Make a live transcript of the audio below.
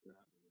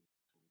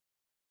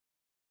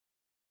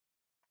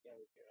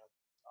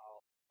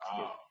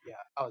Yeah.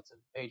 Oh, it's a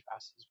page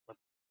passes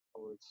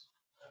forwards.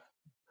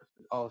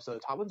 Oh, so the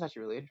top one's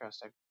actually really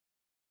interesting.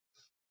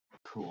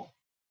 Cool.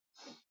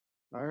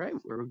 All right,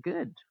 we're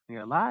good.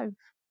 We're live.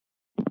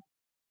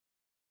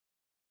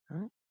 All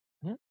right.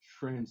 Yeah.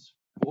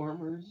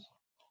 Transformers.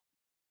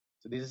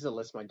 So this is a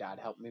list my dad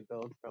helped me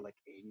build for like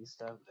 80s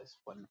stuff. This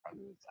one in front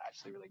of me is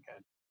actually really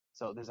good.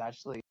 So there's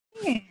actually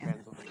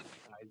Transformers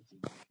guides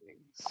and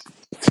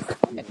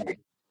things.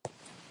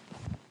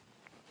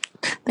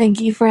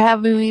 Thank you for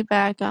having me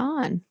back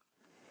on.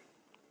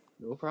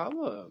 No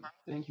problem.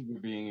 Thank you for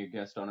being a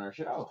guest on our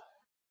show.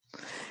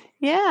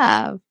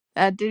 Yeah.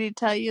 Did he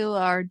tell you,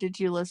 or did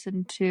you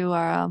listen to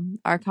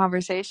our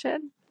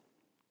conversation?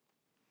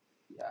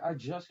 Yeah, I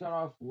just got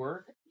off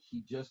work.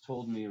 He just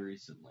told me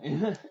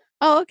recently.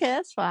 Oh, okay,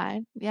 that's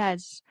fine. Yeah,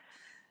 it's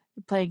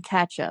playing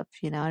catch up.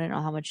 I don't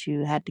know how much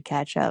you had to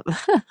catch up.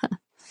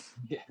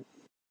 Yeah.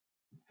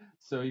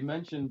 So he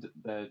mentioned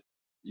that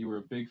you were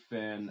a big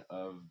fan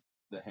of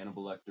the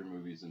Hannibal Lecter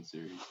movies and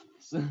series.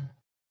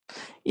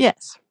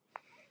 Yes.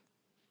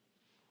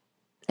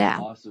 Yeah.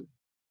 Awesome.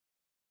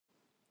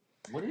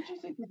 What did you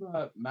think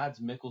of Mads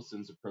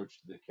Mikkelsen's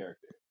approach to the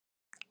character?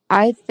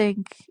 I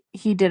think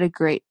he did a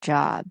great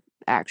job,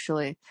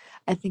 actually.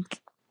 I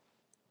think,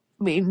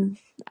 I mean,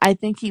 I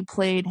think he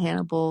played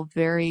Hannibal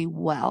very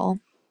well.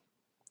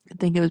 I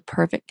think it was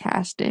perfect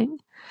casting.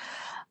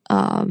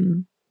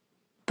 Um,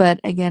 but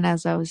again,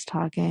 as I was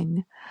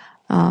talking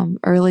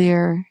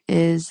earlier,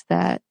 is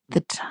that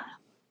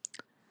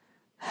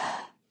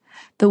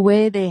the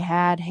way they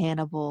had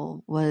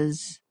Hannibal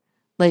was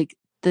like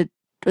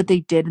what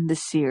they did in the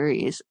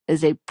series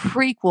is a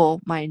prequel,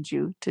 mind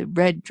you, to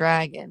Red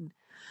Dragon.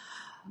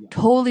 Yeah.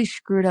 Totally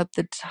screwed up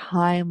the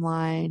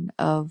timeline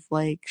of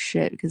like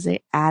shit because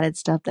they added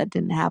stuff that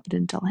didn't happen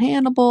until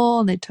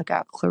Hannibal, and they took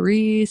out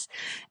Clarice,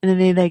 and then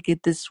they like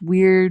get this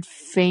weird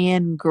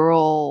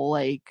fangirl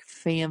like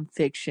fan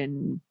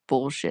fiction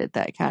bullshit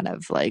that kind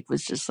of like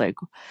was just like,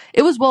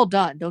 it was well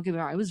done, don't get me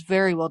wrong, it was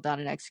very well done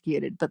and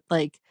executed, but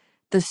like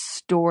the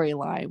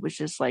storyline was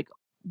just like,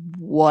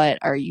 what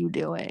are you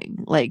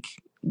doing? Like,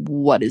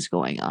 what is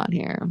going on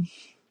here?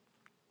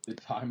 The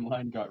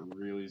timeline got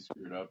really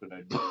screwed up, and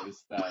I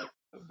noticed that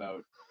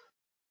about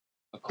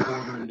a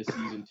quarter into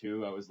season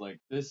 2. I was like,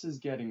 this is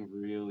getting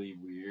really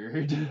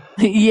weird.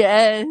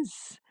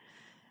 Yes.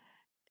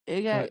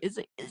 But It's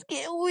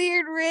getting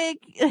weird, Rick.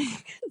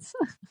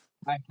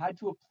 I had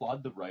to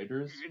applaud the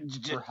writers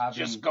for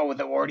Just having go with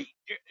it, Wardy.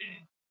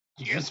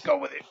 Just go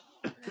with it.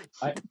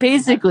 I had to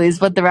Basically,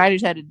 is what applaud the the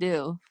writers had to writers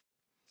do.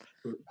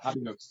 for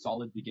having a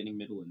solid beginning,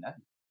 middle, and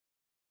end.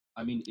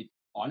 I mean, it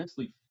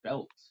honestly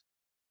felt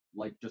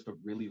like just a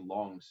really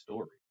long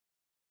story.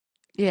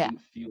 It Yeah,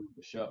 didn't feel like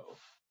the show.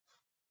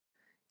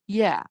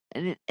 yeah,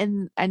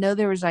 and I know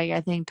there was like,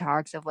 I think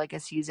talks of like a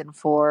season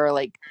 4,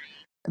 like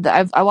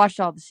I watched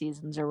all the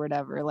seasons or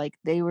whatever. Like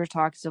they were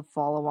talks of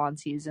follow on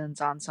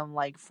seasons on some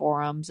like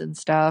forums and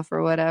stuff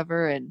or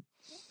whatever, and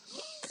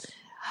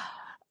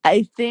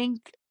I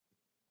think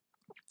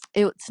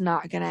it's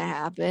not gonna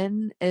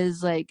happen.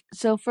 Is like,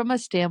 so from a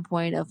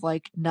standpoint of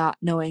like not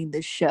knowing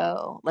the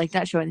show, like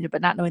not showing it,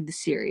 but not knowing the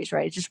series,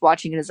 right? Just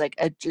watching it as like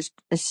just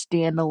a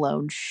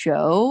standalone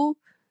show.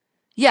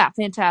 Yeah,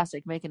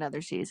 fantastic. Make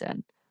another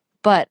season.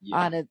 But Yeah,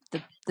 on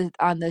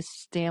on the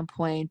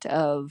standpoint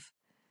of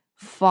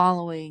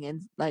following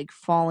and like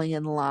falling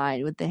in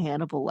line with the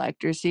Hannibal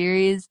Lecter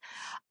series,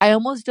 I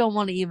almost don't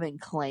want to even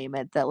claim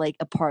it that like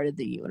a part of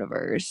the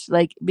universe,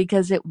 like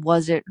because it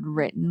wasn't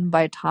written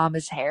by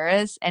Thomas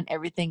Harris and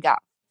everything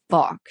got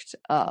fucked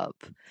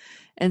up.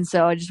 And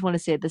so I just want to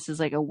say this is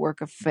like a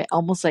work of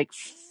almost like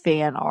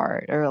fan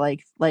art, or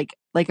like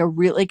a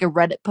real like a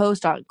Reddit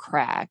post on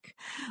crack.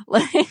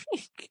 Like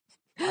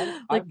I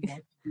like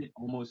watched it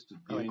almost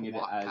I like viewing it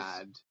as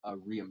Wattpad. a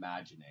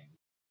reimagining,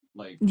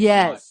 like not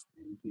yes,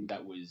 anything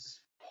that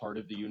was part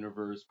of the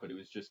universe, but it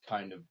was just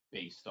kind of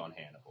based on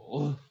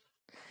Hannibal.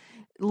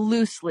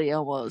 loosely,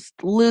 almost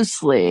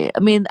loosely. I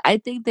mean, I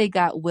think they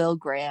got Will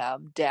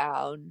Graham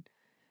down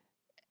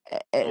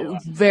Oh,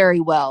 very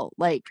well.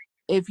 Like,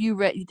 if you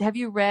read, have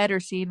you read or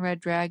seen Red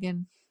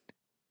Dragon?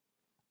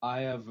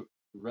 I have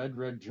read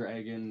Red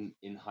Dragon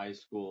in high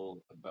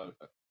school about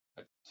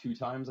 2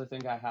 times. I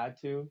think I had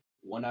to.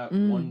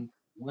 Mm, One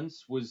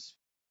once was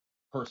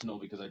personal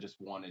because I just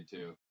wanted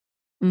to,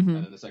 mm-hmm,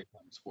 and then the second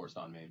time was forced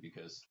on me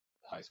because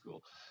high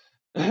school.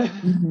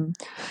 mm-hmm.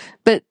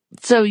 But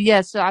so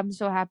yeah, so I'm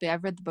so happy.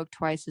 I've read the book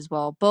twice as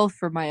well, both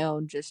for my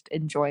own just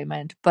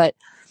enjoyment. But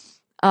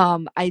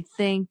I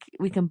think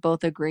we can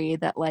both agree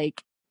that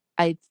like,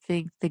 I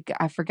think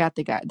I forgot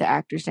the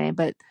actor's name,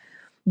 but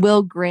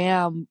Will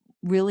Graham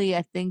really,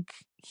 I think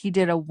he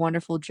did a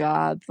wonderful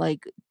job,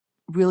 like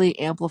really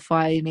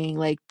amplifying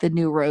like the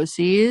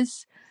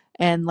neuroses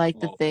and like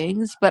the Oh,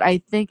 things. But I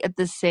think at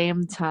the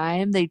same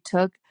time, they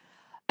took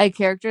a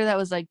character that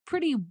was like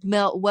pretty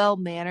well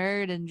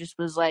mannered and just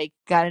was like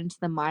got into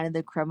the mind of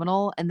the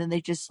criminal, and then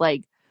they just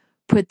like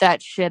put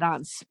that shit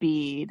on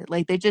speed.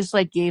 Like they just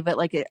like gave it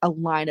like a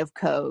line of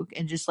coke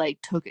and just like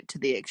took it to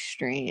the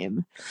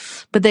extreme.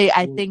 But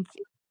I Well, think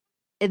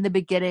in the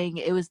beginning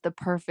it was the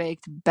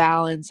perfect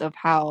balance of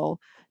how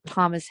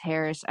Thomas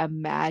Harris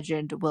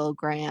imagined Will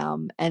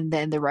Graham, and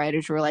then the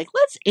writers were like,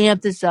 let's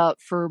amp this up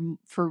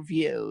for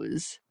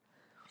views.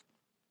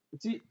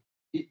 see,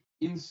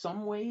 in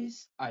some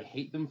ways, I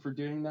hate them for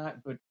doing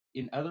that, but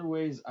in other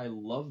ways, I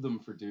love them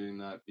for doing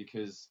that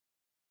because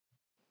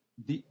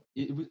the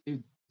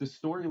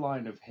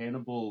storyline of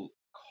Hannibal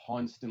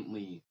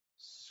constantly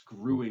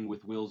screwing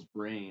with Will's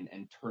brain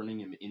and turning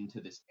him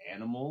into this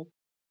animal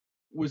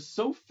was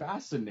so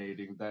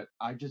fascinating that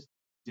I just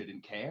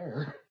didn't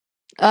care.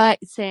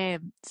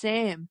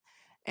 Same.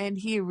 And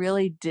he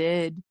really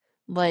did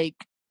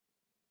like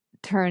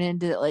turn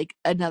into like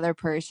another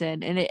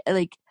person, and it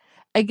like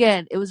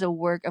again it was a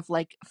work of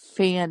like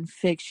fan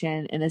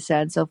fiction in a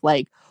sense of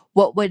like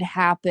what would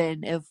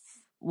happen if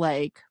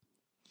like,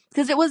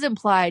 because it was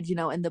implied, you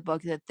know, in the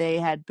book that they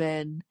had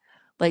been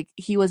like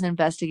he was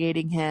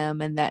investigating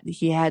him and that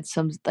he had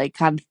some like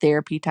kind of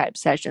therapy type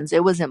sessions.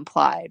 It was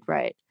implied,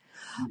 right?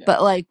 Yeah,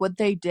 But like what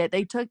they did,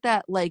 they took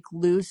that like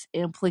loose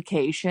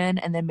implication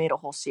and then made a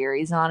whole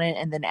series on it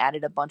and then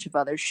added a bunch of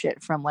other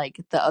shit from like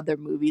the other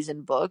movies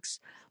and books.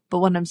 But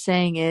what I'm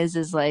saying is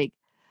like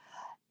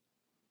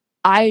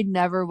I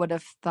never would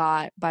have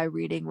thought by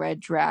reading Red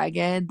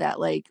Dragon that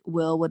like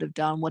Will would have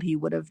done what he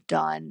would have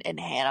done in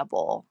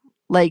Hannibal.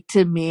 Like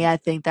to me, I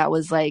think that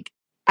was like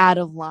out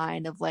of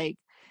line of like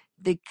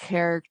the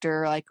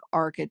character like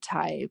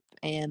archetype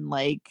and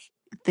like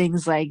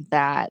things like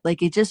that.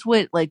 Like it just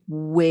went like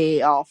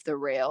way off the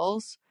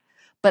rails.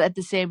 But at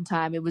the same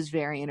time, it was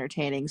very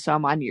entertaining. So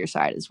I'm on your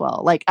side as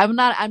well. Like I'm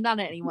not on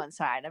anyone's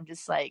side. I'm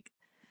just like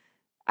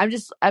I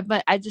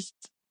just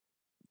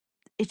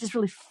it just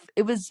really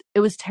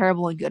it was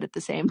terrible and good at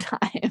the same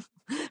time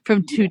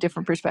from two yeah.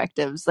 different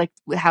perspectives, like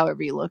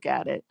however you look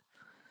at it.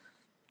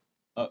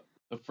 Uh,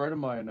 a friend of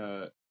mine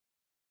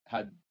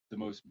had the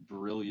most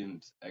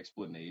brilliant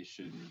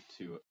explanation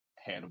to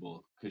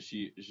Hannibal because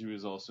she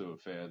was also a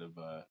fan of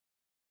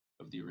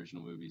the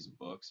original movies and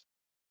books.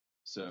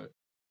 So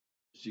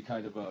she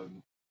kind of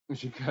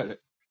she kind of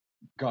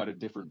got a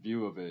different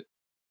view of it.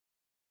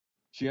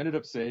 She ended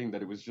up saying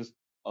that it was just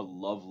a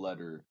love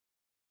letter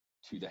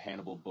to the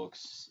Hannibal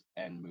books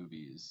and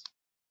movies.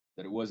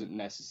 That it wasn't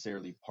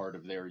necessarily part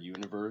of their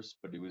universe,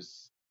 but it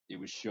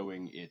was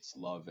showing its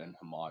love and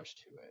homage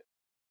to it.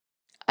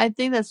 I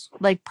think that's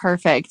like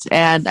perfect.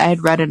 And I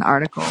had read an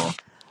article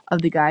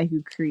of the guy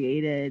who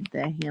created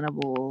the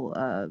Hannibal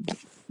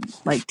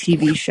like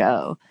TV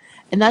show,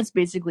 and that's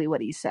basically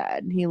what he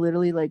said. He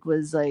literally like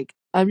was like,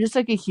 I'm just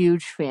like a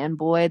huge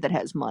fanboy that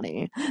has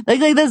money.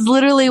 Like that's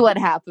literally what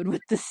happened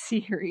with the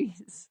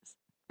series.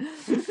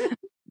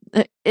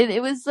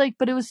 It was like,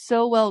 but it was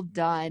so well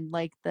done,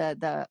 like the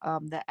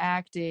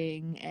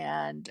acting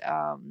and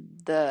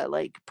the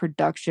like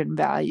production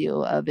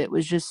value of it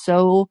was just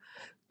so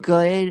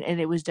good.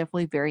 And it was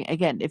definitely very,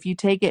 again, if you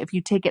take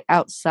it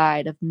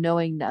outside of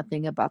knowing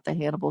nothing about the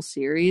Hannibal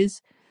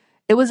series,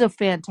 it was a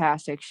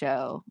fantastic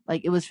show.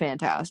 Like it was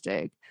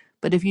fantastic.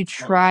 But if you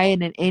Oh try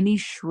and in any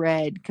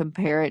shred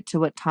compare it to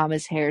what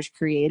Thomas Harris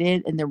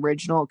created in the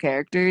original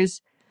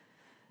characters,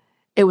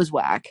 it was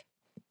whack.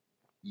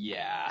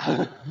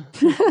 yeah,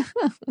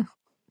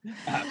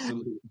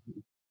 absolutely,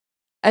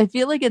 I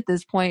feel like at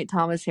this point,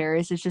 Thomas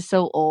Harris is just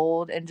so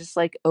old and just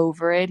like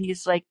over it.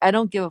 He's like, I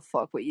don't give a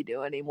fuck what you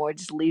do anymore.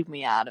 Just leave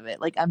me out of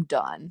it. Like, I'm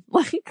done.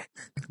 Like,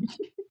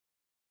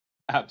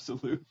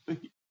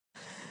 absolutely.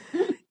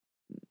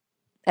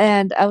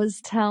 and I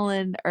was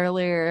telling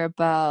earlier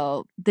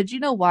about, did you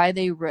know why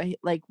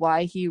like,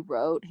 why he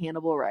wrote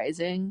Hannibal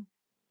Rising?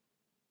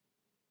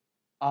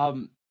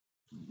 Um,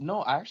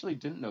 no, I actually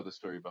didn't know the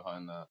story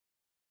behind that.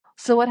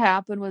 So, what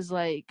happened was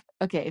like,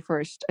 okay,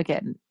 first,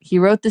 again, he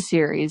wrote the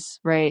series,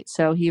 right?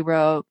 So, he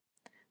wrote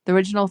the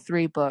original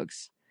three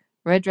books: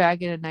 Red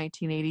Dragon in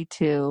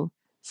 1982,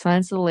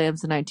 Silence of the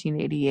Lambs in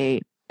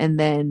 1988, and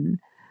then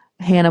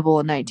Hannibal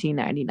in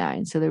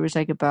 1999. So there was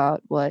like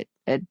about what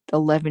an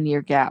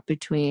 11-year gap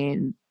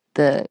between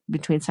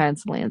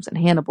Silence of the Lambs and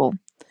Hannibal.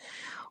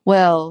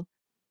 Well,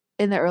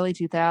 in the early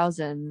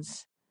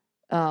 2000s,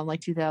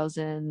 like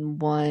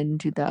 2001,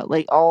 2000,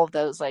 like all of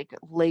those like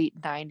late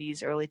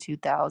 90s, early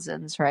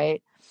 2000s,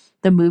 right?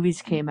 The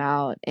movies came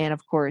out, and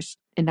of course,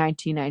 in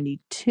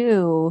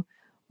 1992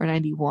 or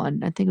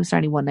 91, I think it was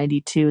 91,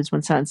 92 is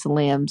when Silence of the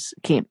Lambs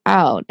came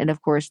out, and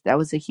of course, that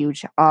was a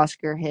huge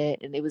Oscar hit,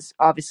 and it was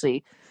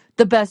obviously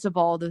the best of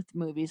all the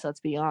movies. Let's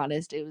be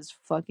honest, it was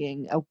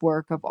fucking a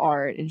work of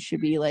art and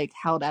should be like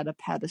held at a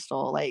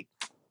pedestal, like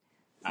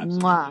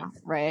Absolutely. mwah,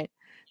 right?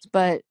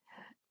 But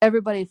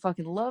everybody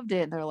fucking loved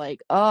it, and they're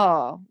like,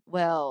 oh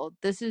well,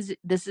 this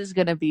is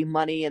gonna be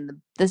money,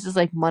 and this is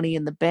like money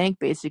in the bank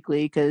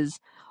basically, because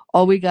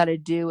all we got to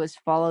do is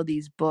follow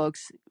these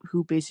books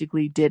who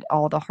basically did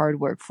all the hard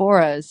work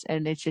for us,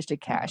 and it's just a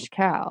cash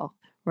cow,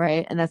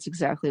 right? And that's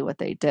exactly what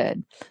they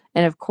did.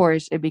 And of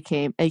course, it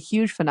became a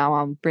huge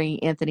phenomenon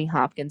bringing Anthony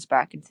Hopkins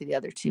back into the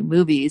other two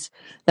movies.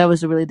 That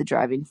was really the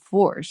driving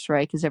force,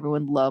 right? Because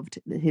everyone loved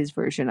his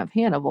version of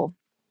Hannibal.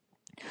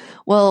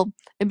 Well,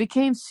 it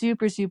became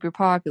super, super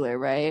popular,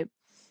 right?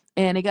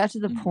 And it got to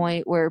the Mhm.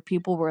 point where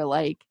people were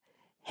like,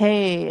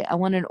 hey, I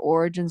want an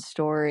origin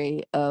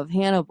story of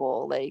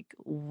Hannibal. Like,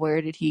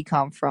 where did he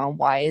come from?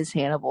 Why is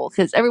Hannibal?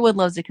 Because everyone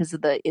loves it because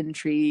of the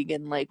intrigue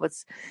and like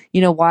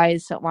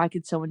why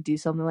could someone do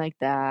something like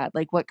that?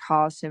 Like, what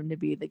caused him to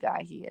be the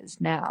guy he is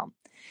now?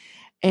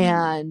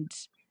 Mhm. And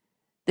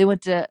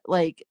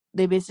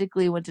they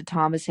basically went to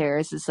Thomas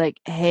Harris. It's like,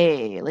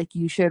 hey, like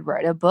you should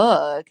write a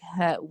book.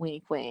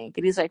 Wink, wink.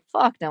 And he's like,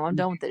 fuck no, I'm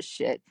done with this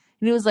shit.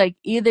 And he was like,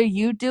 either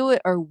you do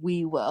it or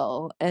we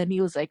will. And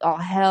he was like, oh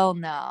hell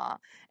nah.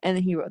 And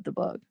then he wrote the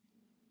book.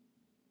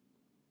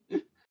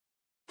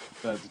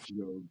 That's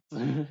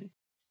jokes.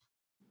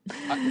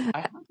 I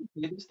have to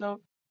say this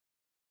though.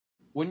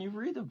 When you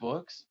read the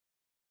books,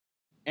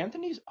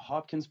 Anthony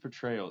Hopkins'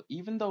 portrayal,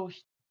 even though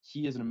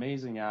he is an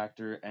amazing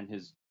actor and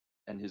his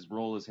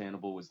role as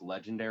Hannibal was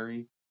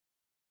legendary,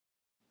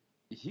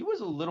 he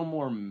was a little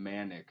more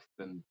manic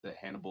than the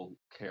Hannibal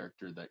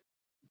character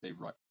they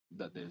write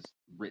that is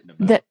written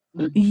That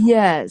about.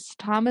 yes,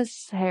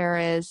 Thomas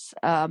Harris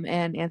and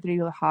Anthony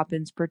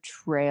Hopkins'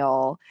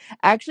 portrayal.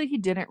 Actually, he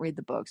didn't read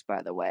the books,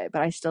 by the way,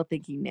 but I still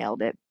think he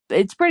nailed it.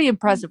 It's pretty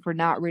impressive for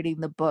not reading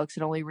the books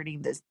and only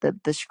reading the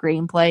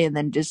screenplay and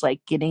then just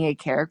like getting a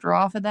character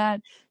off of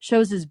that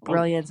shows his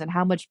Oh, brilliance and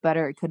how much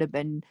better it could have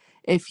been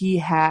if he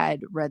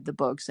had read the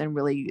books and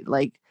really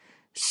like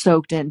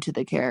soaked into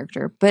the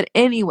character. But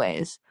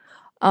anyways,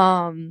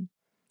 um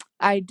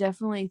I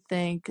definitely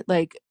think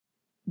like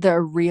the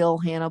real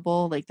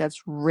Hannibal, like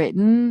that's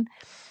written,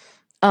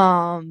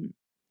 um,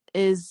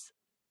 is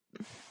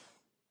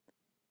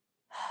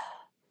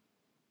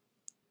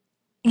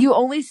you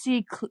only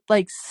see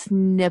like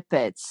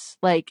snippets,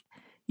 like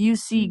you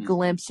see mhm.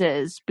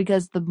 glimpses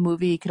because the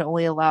movie could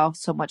only allow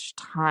so much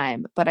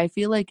time. But I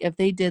feel like if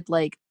they did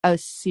like a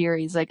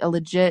series, like a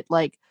legit,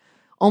 like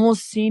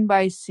almost scene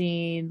by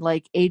scene,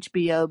 like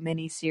HBO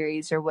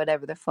miniseries or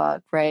whatever the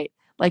fuck, right?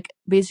 Like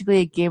basically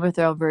a Game of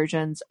Thrones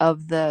versions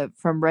of the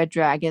from Red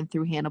Dragon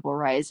through Hannibal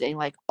Rising,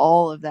 like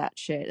all of that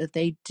shit. If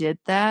they did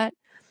that,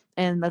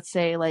 and let's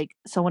say like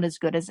someone as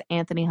good as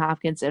Anthony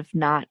Hopkins, if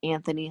not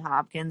Anthony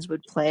Hopkins,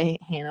 would play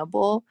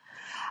Hannibal,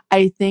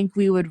 I think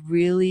we would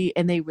really,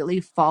 and they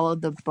really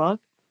followed the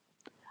book.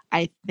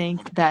 I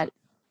think that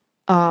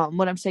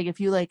what I'm saying, if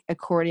you like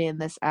accordion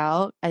this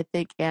out, I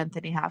think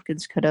Anthony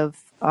Hopkins could have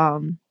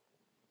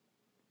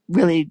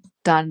really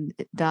done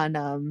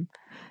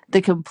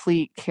the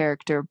complete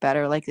character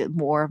better, like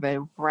more of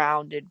a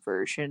rounded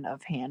version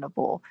of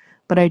Hannibal.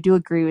 But I do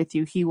agree with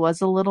you. He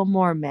was a little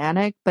more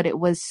manic, but it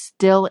was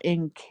still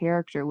in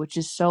character, which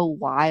is so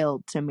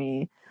wild to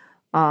me.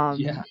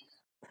 Yeah,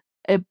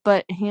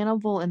 But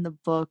Hannibal in the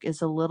book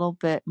is a little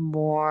bit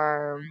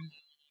more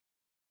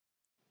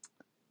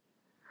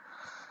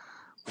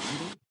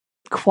bitter.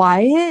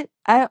 quiet.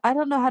 I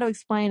don't know how to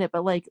explain it,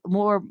 but like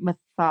more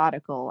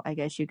methodical, I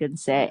guess you can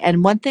say. Yeah.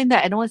 And one thing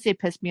that I don't want to say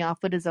pissed me off,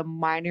 but is a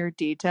minor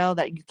detail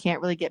that you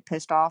can't really get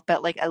pissed off,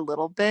 but like a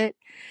little bit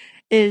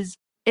is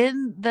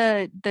in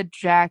the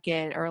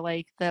jacket or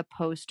like the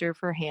poster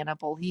for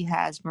Hannibal, he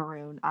has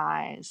maroon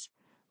eyes,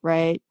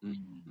 right?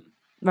 Mhm.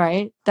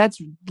 Right?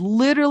 That's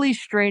literally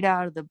straight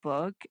out of the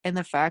book. And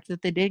the fact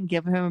that they didn't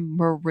give him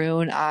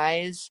maroon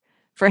eyes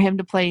for him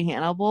to play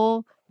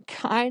Hannibal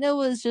kind of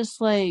was just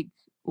like,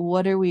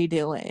 what are we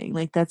doing?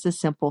 Like, that's a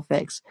simple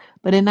fix.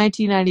 But in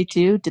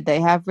 1992, did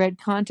they have red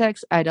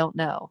contacts? I don't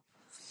know.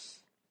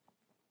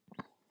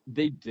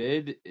 They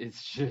did.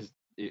 It's just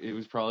it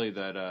was probably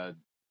that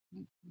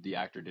the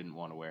actor didn't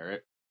want to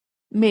wear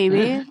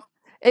Maybe. it.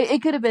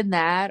 It could have been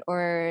that,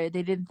 or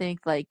they didn't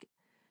think like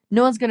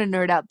no one's gonna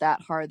nerd out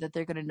that hard that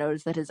they're gonna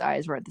notice that his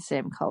eyes weren't the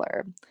same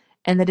color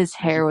and that his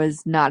hair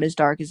was not as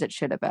dark as it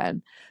should have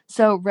been.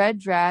 So Red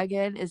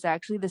Dragon is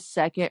actually the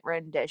second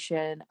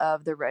rendition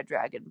of the Red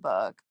Dragon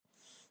book.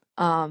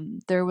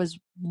 There was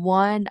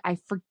one, I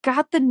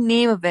forgot the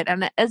name of it,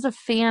 and as a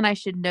fan I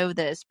should know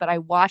this, but I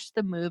watched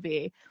the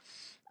movie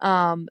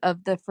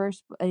of the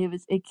first,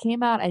 it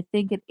came out I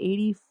think in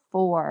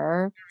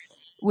 84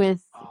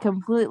 with Oh,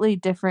 completely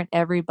different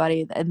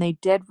everybody, and they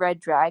did Red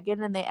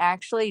Dragon and they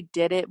actually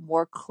did it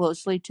more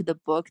closely to the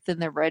book than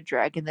the Red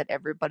Dragon that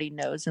everybody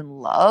knows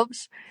and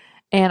loves.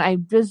 And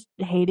I'm just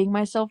hating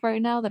myself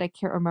right now that I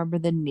can't remember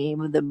the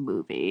name of the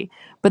movie.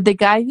 But the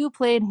guy who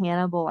played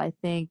Hannibal, I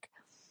think,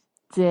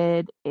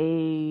 did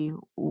a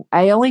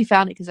I only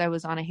found it because I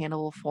was on a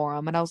Hannibal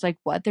forum and I was like,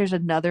 what? There's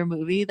another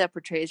movie that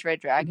portrays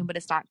Red Dragon, but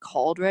it's not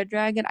called Red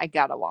Dragon. I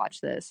gotta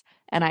watch this.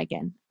 And I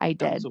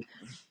sounds did. so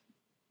fun.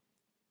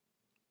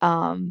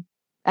 Um,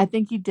 I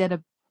think he did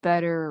a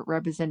better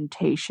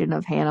representation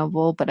of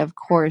Hannibal, but of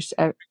course,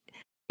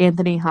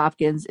 Anthony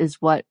Hopkins is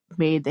what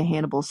made the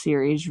Hannibal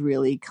series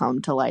really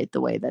come to light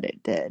the way that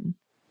it did.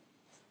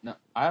 No,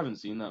 I haven't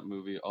seen that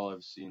movie. All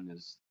I've seen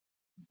is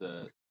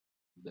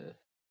the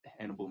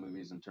Hannibal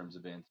movies in terms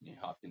of Anthony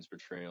Hopkins'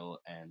 portrayal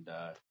and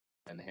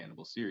the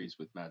Hannibal series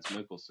with Mads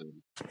Mikkelsen.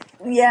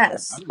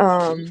 Yes. Out of the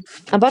three,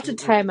 I'm my about to favorite.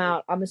 time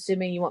out. I'm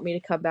assuming you want me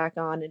to come back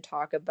on and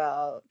talk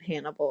about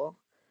Hannibal.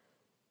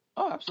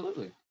 Oh,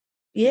 absolutely.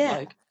 If you'd Yeah.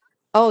 like.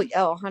 Oh,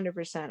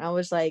 100%. I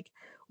was like,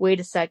 wait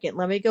a second,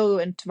 let me go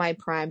into my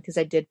Prime because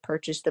I did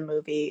purchase the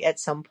movie at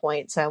some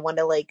point. So I want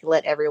to like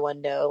let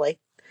everyone know like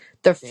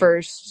the Same.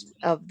 first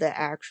of the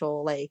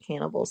actual like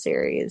Hannibal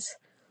series.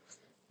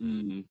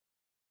 Mm,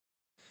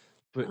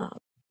 but Um,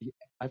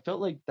 I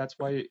felt like that's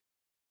why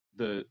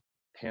the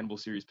Hannibal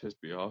series pissed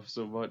me off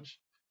so much,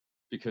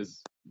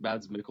 because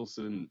Mads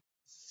Mikkelsen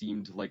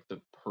seemed like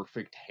the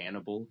perfect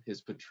Hannibal,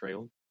 his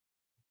portrayal.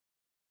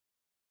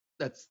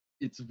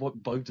 It's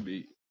what bugged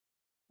me.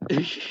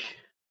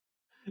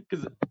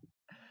 Because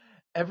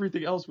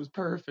everything else was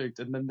perfect,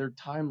 and then their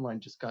timeline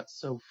just got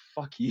so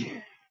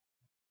fucky.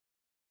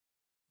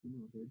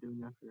 They're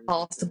doing after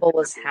Possible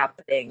was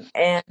happening.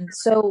 And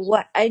so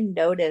what I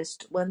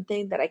noticed, one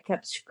thing that I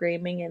kept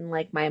screaming in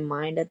like my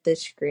mind at the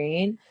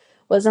screen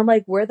was I'm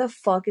like, where the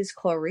fuck is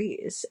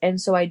Clarice?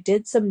 And so I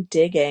did some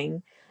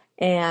digging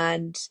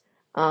and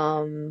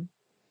um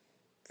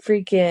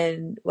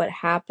freaking what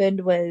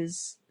happened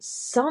was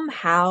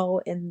somehow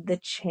in the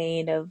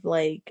chain of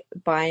like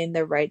buying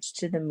the rights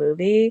to the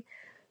movie,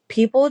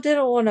 people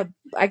didn't want to,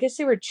 I guess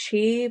they were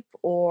cheap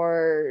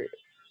or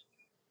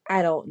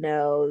I don't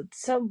know,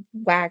 some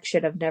whack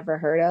shit I've never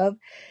heard of,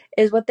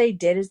 is what they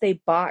did is they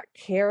bought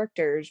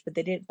characters, but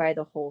they didn't buy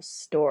the whole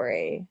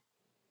story.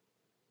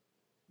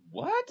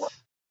 What?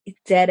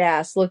 Dead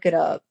ass, look it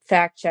up,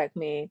 fact check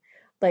me,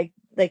 like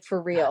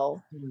for That's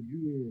real. so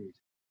weird.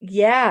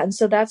 Yeah, and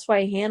so that's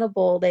why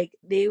Hannibal, like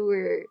they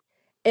were,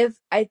 if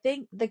I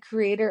think the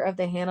creator of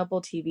the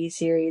Hannibal TV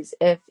series,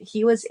 if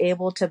he was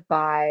able to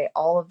buy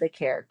all of the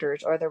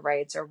characters or the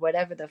rights or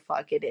whatever the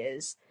fuck it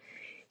is,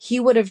 he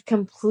would have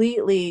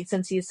completely,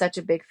 since he's such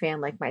a big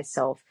fan like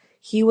myself,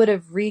 he would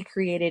have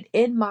recreated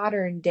in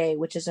modern day,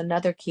 which is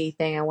another key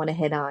thing I want to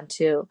hit on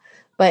too.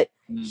 But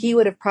he Mm,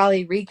 would have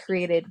probably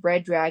recreated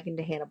Red Dragon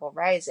to Hannibal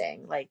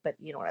Rising. Like, but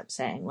you know what I'm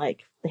saying?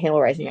 Like, the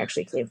Hannibal Rising yeah,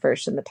 actually came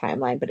first in the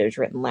timeline, but it was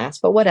written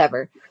last. But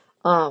whatever.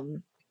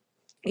 Um,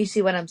 you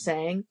see what I'm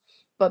saying?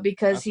 But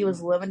because he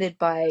was absolutely. limited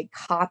by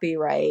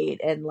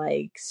copyright and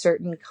like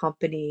certain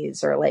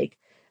companies or like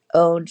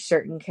owned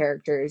certain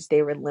characters,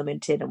 they were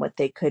limited in what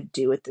they could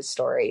do with the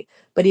story.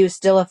 But he was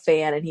still a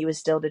fan and he was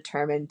still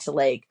determined to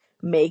like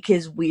make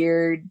his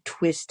weird,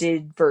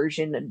 twisted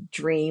version of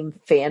dream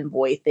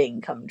fanboy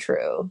thing come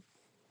true.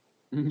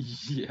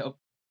 Yep.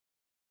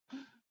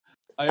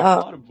 I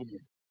Uh, applaud him for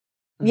it.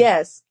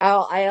 yes,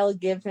 I'll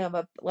give him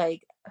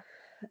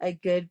a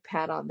good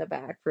pat on the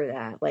back for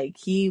that. Like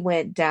he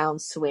went down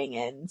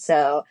swinging.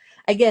 So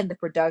again, the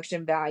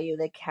production value,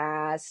 the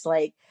cast,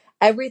 like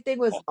everything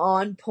was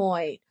on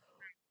point.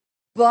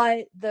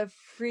 But the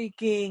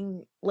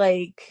freaking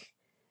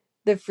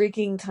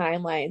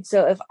timeline.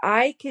 So if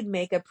I could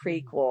make a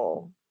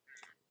prequel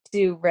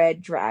to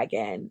Red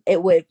Dragon,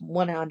 it would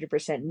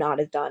 100% not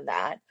have done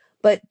that.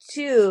 But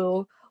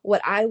two,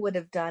 what I would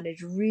have done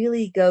is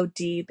really go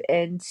deep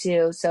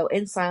into, so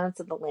in Silence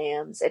of the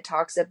Lambs, it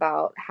talks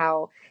about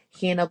how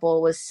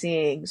Hannibal was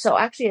seeing. So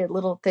actually, a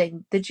little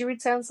thing. Did you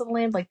read Silence of the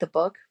Lambs, like the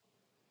book?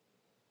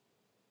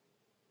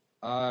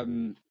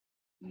 Um,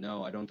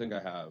 no, I don't think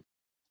I have.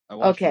 I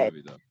watched the Okay.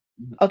 movie though.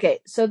 Okay,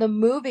 so the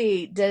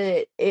movie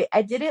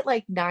I did it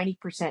like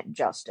 90%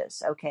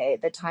 justice, okay?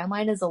 The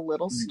timeline is a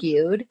little Mm,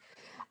 skewed.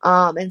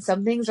 And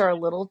some things are a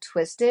little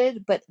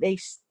twisted, but they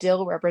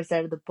still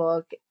represented the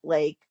book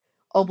like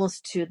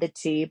almost to the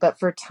T, but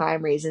for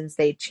time reasons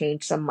they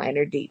changed some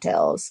minor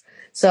details.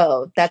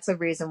 So that's the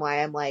reason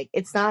why I'm like,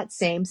 it's not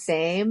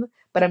same,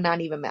 but I'm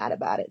not even mad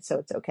about it, so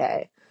it's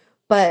okay.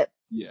 But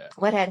yeah.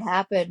 what had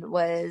happened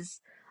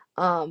was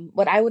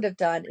what I would have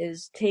done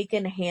is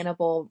taken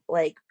Hannibal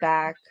like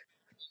back,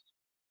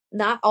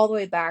 not all the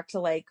way back to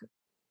like,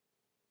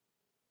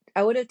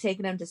 I would have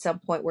taken him to some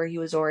point where he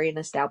was already an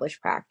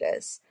established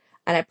practice.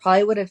 And I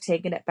probably would have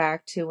taken it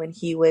back to when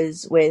he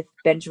was with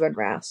Benjamin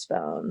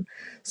Rathbone.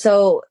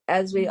 So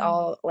as we Mm,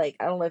 all like,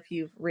 I don't know if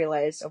you've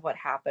realized of what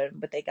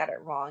happened, but they got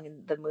it wrong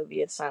in the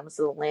movie of Silence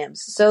of the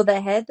Lambs. So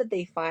the head that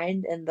they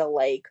find in the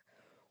like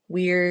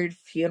weird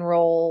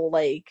funeral,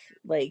 like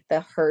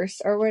the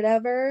hearse or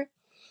whatever,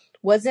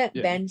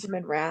 wasn't yeah.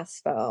 Benjamin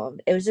Rathbone.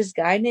 It was this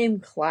guy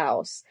named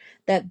Klaus.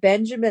 So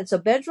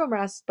Benjamin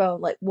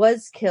Rathbone like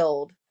was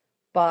killed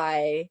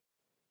by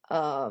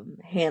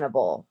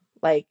Hannibal.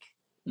 Like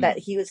that Mm,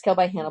 he was killed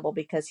by Hannibal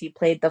because he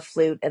played the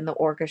flute in the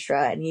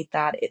orchestra and he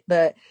thought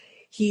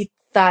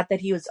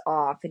that he was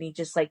off and he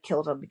just like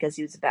killed him because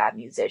he was a bad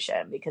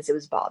musician because it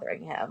was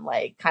bothering him,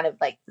 like kind of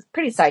like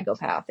pretty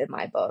psychopath in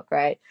my book,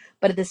 right?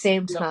 But at the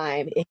same yep.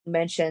 time it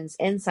mentions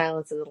in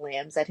Silence of the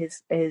Lambs that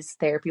his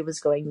therapy was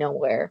going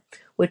nowhere,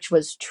 which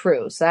was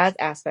true. So that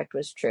aspect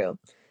was true.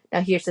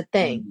 Now here's the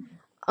thing. Mm,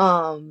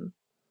 um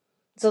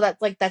so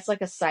that's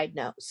like a side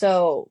note.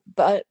 So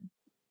but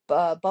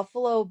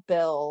Buffalo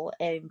Bill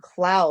and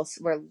Klaus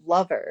were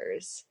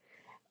lovers.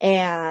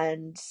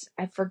 and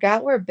I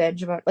forgot where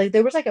Benjamin, like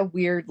there was like a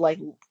weird like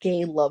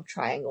gay love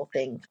triangle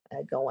thing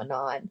going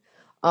on.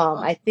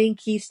 Huh. I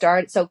think he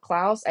started, so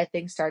Klaus I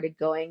think started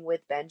going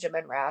with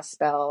Benjamin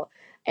Raspel,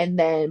 and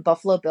then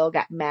Buffalo Bill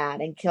got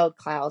mad and killed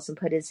Klaus and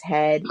put his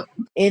head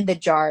in the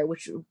jar,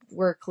 which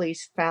where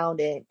Cleese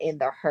found it in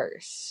the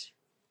hearse,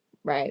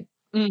 right?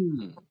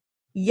 Mm.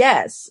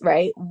 Yes,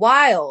 right?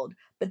 Wild.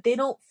 But they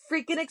don't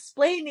freaking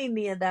explain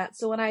any of that.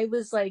 So when I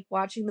was like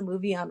watching the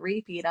movie on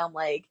repeat, I'm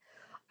like,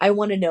 I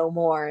want to know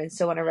more. And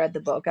so when I read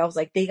the book, I was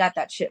like, they got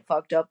that shit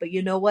fucked up. But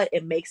you know what?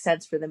 It makes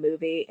sense for the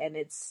movie and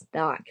it's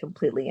not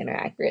completely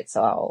inaccurate.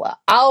 So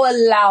I'll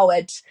allow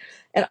it.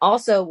 And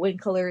also when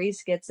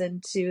Clarice gets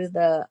into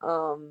the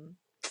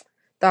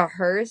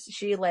hearse,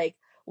 she like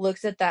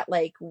looks at that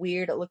like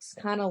weird, it looks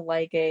kind of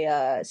like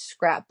a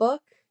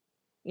scrapbook.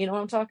 You know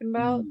what I'm talking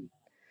about? Mm.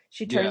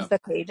 She Yeah. turns the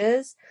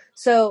pages.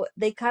 So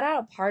they cut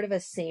out a part of a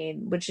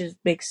scene, which is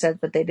makes sense,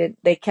 but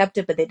they kept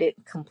it, but they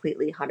didn't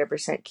completely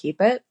 100%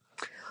 keep it.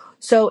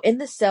 So in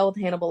the cell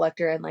with Hannibal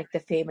Lecter and like the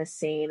famous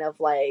scene of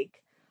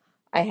like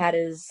I had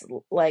his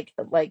like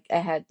I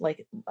had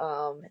like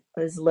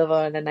his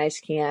liver in a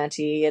nice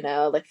Chianti, you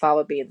know, like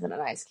fava beans in a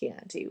nice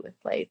Chianti with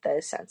like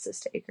the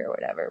census taker or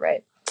whatever, right?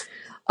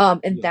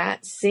 And Yeah.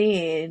 that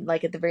scene,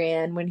 like at the very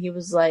end, when he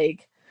was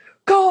like,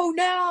 "Go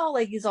now!"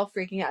 Like he's all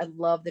freaking out. I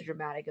love the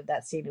dramatic of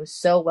that scene. It was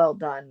so well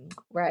done,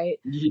 right?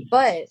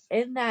 But Yes.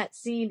 in that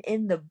scene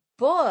in the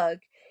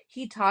book,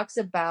 he talks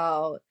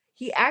about.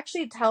 He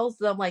actually tells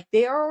them like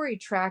they're already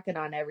tracking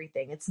on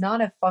everything. It's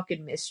not a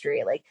fucking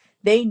mystery. Like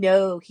they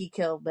know he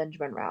killed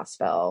Benjamin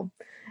Raspel,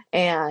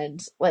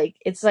 and like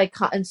it's like,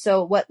 and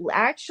so what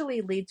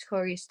actually leads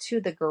Clarice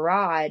to the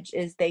garage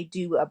is they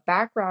do a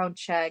background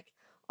check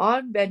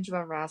on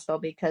Benjamin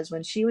Raspel because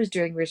when she was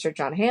doing research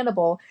on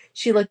Hannibal,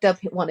 she looked up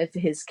one of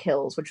his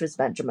kills, which was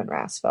Benjamin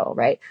Raspel,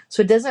 right?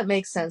 So it doesn't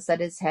make sense that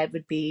his head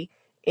would be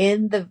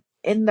in the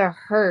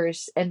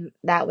hearse and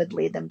that would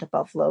lead them to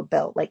Buffalo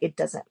Bill. Like it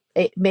doesn't,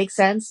 it makes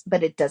sense,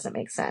 but it doesn't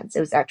make sense.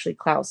 It was actually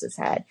Klaus's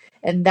head.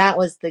 And that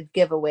was the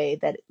giveaway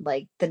that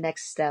like the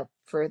next step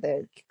for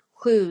the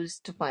clues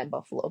to find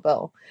Buffalo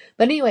Bill.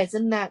 But anyways,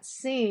 in that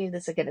scene,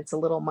 this again, it's a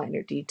little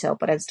minor detail,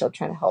 but I'm still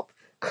trying to help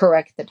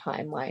correct the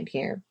timeline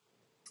here.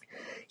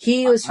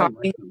 He was I like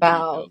talking those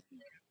about, details.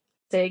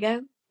 say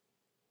again?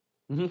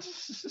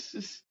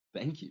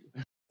 Thank you.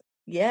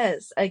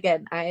 Yes,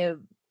 again, I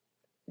am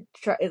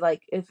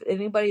like if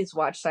anybody's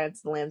watched Silence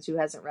of the Lambs who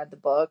hasn't read the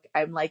book,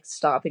 I'm like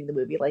stopping the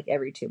movie like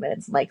every 2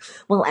 minutes. I'm like,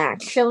 well,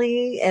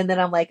 actually, and then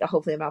I'm like,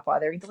 hopefully I'm not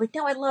bothering. They're like,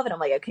 no, I love it. I'm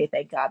like, okay,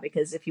 thank God,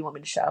 because if you want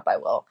me to shut up, I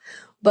will.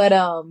 But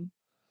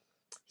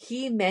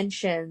he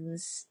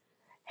mentions,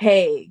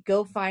 "Hey,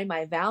 go find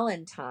my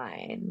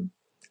Valentine."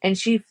 And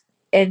she's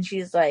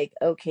like,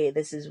 "Okay,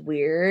 this is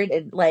weird."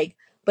 And like,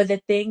 but the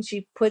thing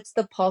she puts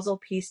the puzzle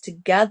piece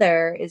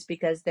together is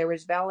because there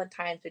was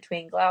Valentines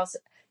between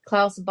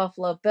Klaus and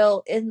Buffalo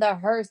Bill in the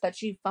hearse that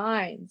she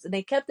finds. And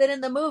they kept it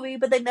in the movie,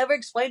 but they never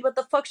explained what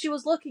the fuck she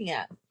was looking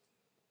at.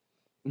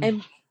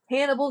 And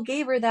Hannibal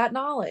gave her that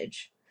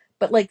knowledge.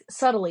 But like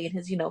subtly in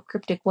his,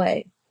 cryptic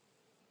way.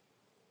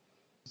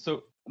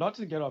 So, not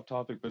to get off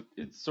topic, but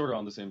it's sort of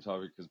on the same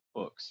topic as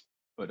books.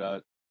 But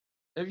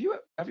have you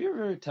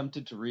ever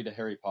attempted to read a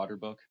Harry Potter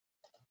book?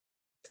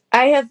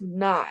 I have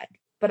not,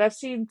 but I've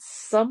seen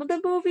some of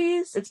the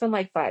movies. It's been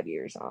like 5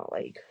 years on,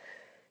 like,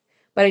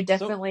 but I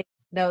So, definitely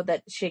know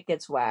that shit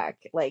gets whack,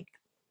 like,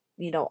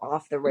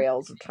 off the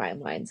rails of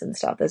timelines and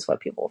stuff. That's what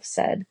people have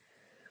said.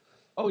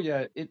 oh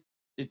yeah,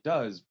 it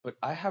does, but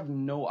I have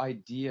no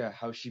idea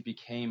how she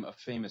became a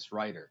famous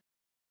writer.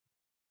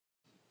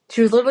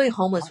 She was literally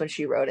homeless I, when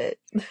she wrote it.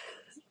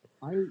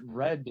 I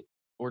read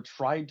or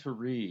tried to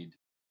read,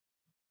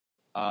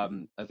 I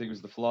think it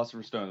was The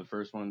Philosopher's Stone, the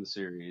first one in the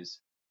series,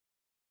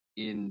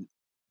 in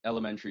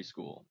elementary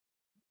school,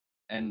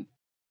 and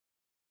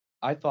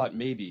I thought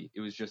maybe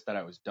it was just that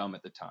I was dumb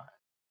at the time.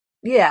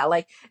 Yeah,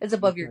 like it's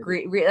I above your tried to-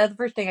 the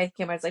first thing I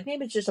came out was like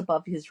maybe it's just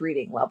above his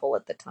reading level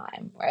at the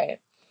time, right?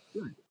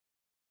 Right.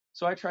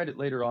 So I tried it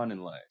later on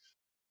in life,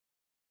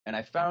 and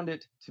I found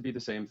it to be the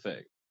same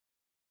thing.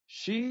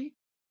 She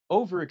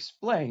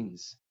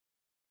over-explains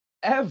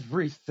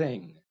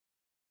everything.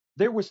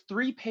 There was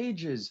 3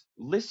 pages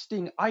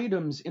listing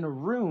items in a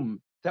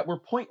room that were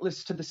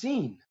pointless to the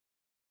scene.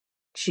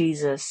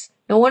 Jesus,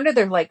 no wonder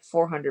they're like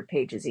 400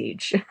 pages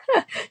each.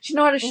 She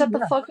know how to Oh shut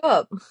the yeah. fuck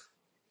up.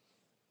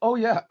 Oh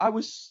yeah. I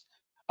was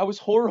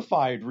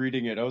horrified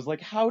reading it. I was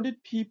like, how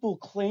did people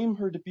claim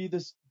her to be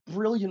this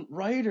brilliant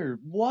writer?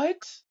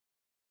 What?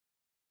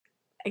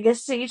 I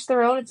guess to each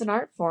their own. It's an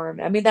art form.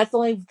 I mean, that's the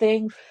only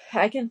thing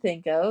I can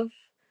think of.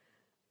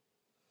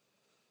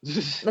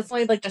 That's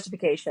only like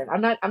justification.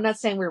 I'm not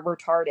saying we're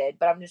retarded,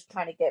 but I'm just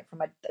trying to get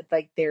from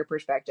like their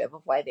perspective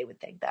of why they would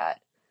think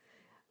that.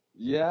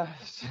 Yeah.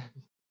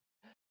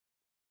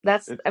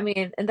 That's It's I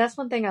mean, and that's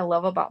one thing I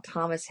love about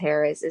Thomas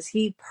Harris is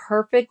he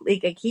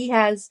perfectly like he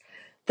has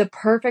the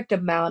perfect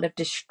amount of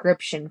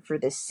description for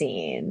the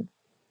scene,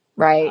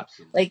 right?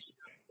 absolutely. Like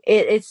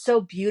it's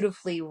so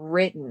beautifully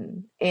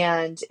written,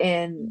 and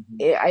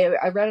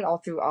I read it all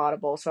through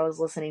Audible, so I was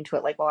listening to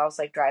it like while I was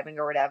like driving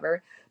or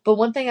whatever. But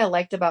one thing I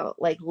liked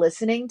about like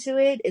listening to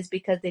it is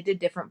because they did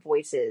different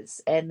voices,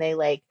 and they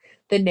like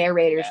the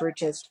narrators Yeah, were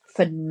just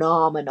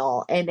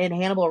phenomenal. And in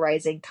Hannibal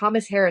Rising,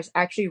 Thomas Harris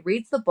actually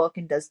reads the book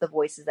and does the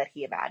voices that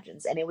he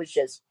imagines, and it was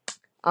just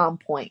on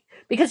point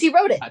because he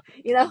wrote it, that's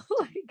you know?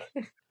 amazing.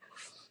 Like,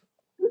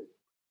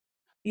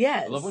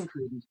 I love yes. when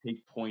creators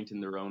take point in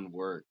their own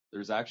work.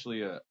 There's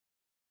actually a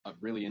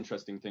really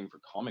interesting thing for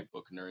comic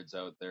book nerds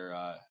out there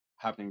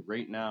happening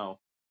right now.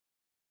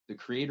 The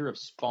creator of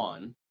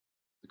Spawn,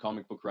 the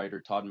comic book writer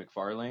Todd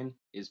McFarlane,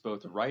 is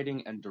both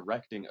writing and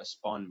directing a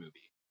Spawn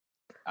movie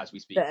as we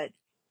speak.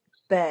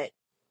 But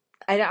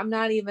I'm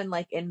not even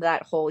like in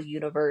that whole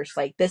universe.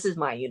 Like, this is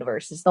my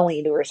universe. It's the only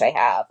universe I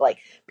have. Like,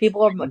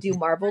 people do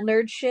Marvel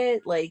nerd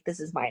shit. Like,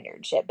 this is my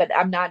nerd shit. But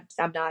I'm not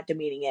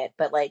demeaning it.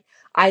 But like,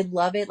 I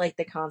love it. Like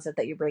the concept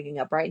that you're bringing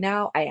up right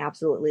now, I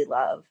absolutely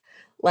love.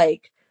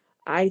 Like,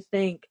 I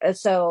think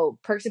so.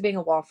 Perks of Being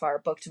a Wallflower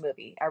book to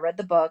movie. I read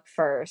the book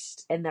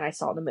first, and then I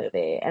saw the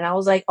movie, and I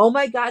was like, oh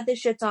my god, this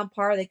shit's on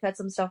par. They cut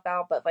some stuff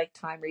out, but like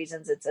time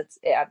reasons, it's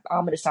yeah,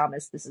 Ominous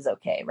Thomas. This is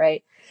okay,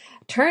 right?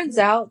 Turns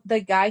out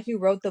the guy who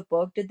wrote the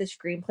book did the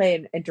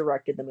screenplay and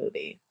directed the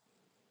movie.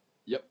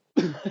 Yep.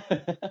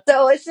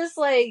 So it's just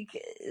like,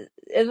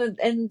 and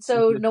It's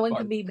so a no one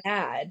can spark. be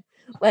mad.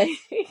 Like,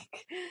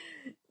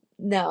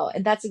 no,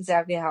 and that's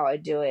exactly how I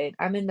do it.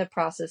 I'm in the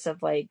process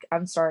of like,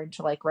 I'm starting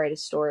to like write a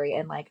story,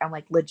 and like, I'm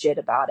like legit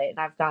about it. And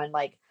I've gotten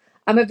like,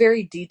 I'm a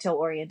very detail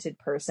oriented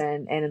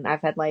person, and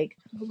I've had like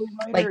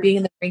Writer. being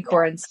in the Marine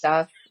Corps and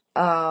stuff.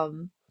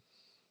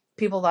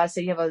 People that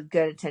say you have a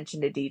good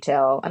attention to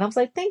detail, and I was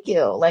like, thank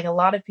you. Like, a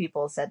lot of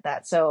people said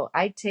that. So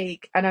I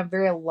take, and I'm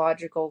very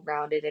logical,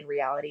 grounded in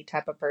reality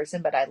type of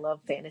person, but I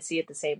love fantasy at the same